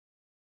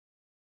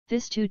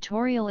This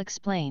tutorial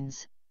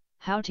explains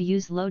how to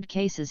use load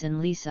cases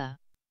in Lisa.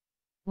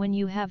 When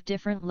you have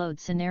different load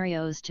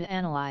scenarios to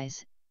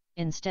analyze,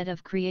 instead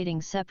of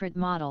creating separate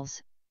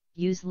models,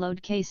 use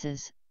load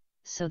cases,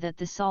 so that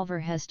the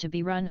solver has to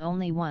be run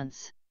only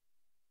once.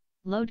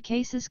 Load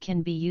cases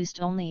can be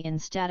used only in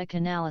static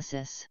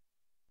analysis.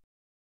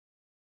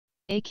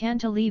 A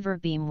cantilever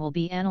beam will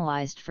be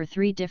analyzed for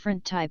 3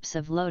 different types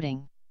of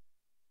loading.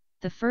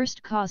 The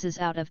first causes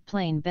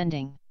out-of-plane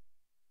bending.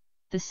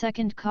 The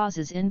second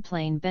causes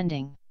in-plane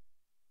bending.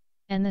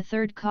 And the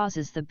third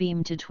causes the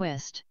beam to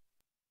twist.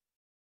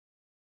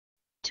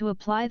 To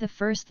apply the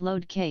first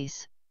load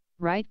case,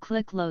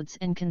 right-click Loads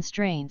and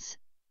Constraints,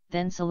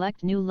 then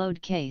select New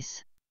Load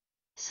Case.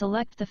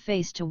 Select the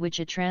face to which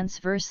a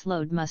transverse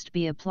load must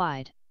be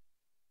applied.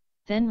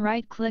 Then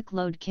right-click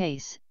Load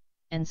Case,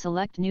 and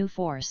select New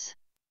Force.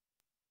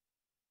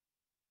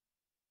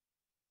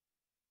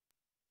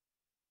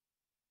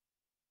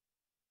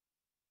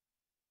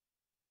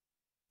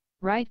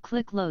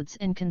 Right-click Loads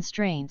and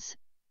Constraints,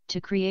 to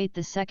create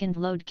the second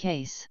load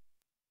case.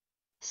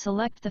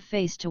 Select the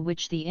face to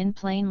which the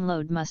in-plane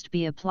load must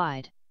be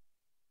applied.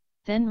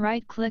 Then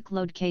right-click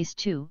Load Case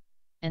 2,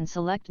 and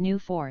select New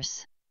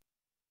Force.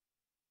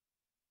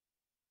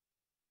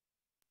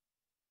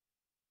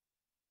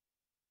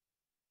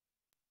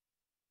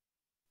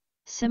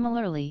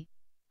 Similarly,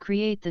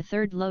 create the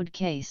third load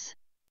case.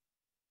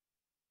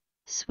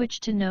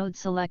 Switch to Node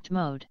Select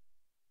Mode.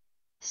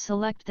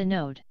 Select the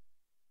node.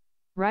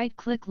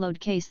 Right-click Load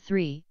Case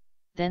 3,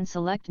 then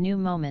select New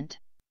Moment.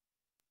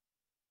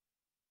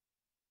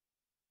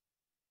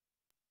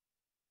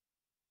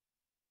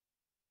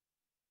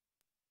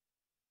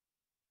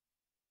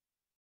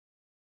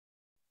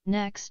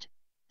 Next,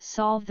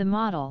 solve the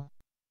model.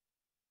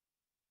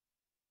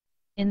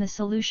 In the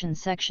Solution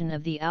section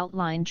of the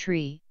outline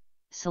tree,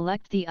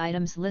 select the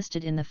items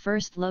listed in the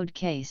first load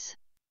case.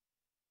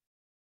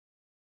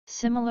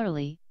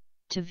 Similarly,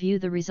 to view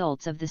the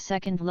results of the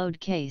second load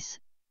case,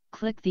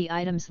 click the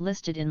items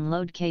listed in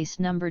load case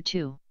number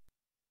 2.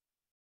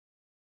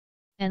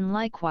 And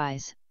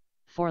likewise,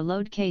 for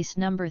load case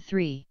number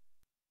 3.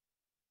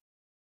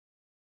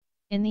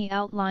 In the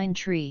outline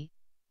tree,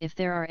 if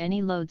there are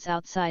any loads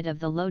outside of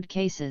the load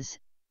cases,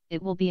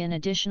 it will be an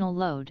additional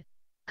load,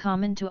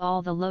 common to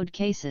all the load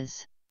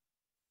cases.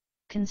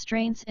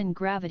 Constraints and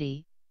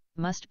gravity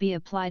must be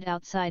applied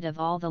outside of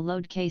all the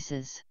load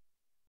cases.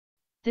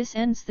 This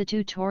ends the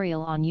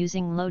tutorial on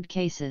using load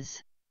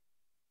cases.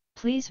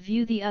 Please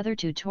view the other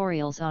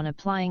tutorials on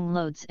applying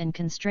loads and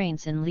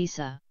constraints in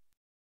Lisa.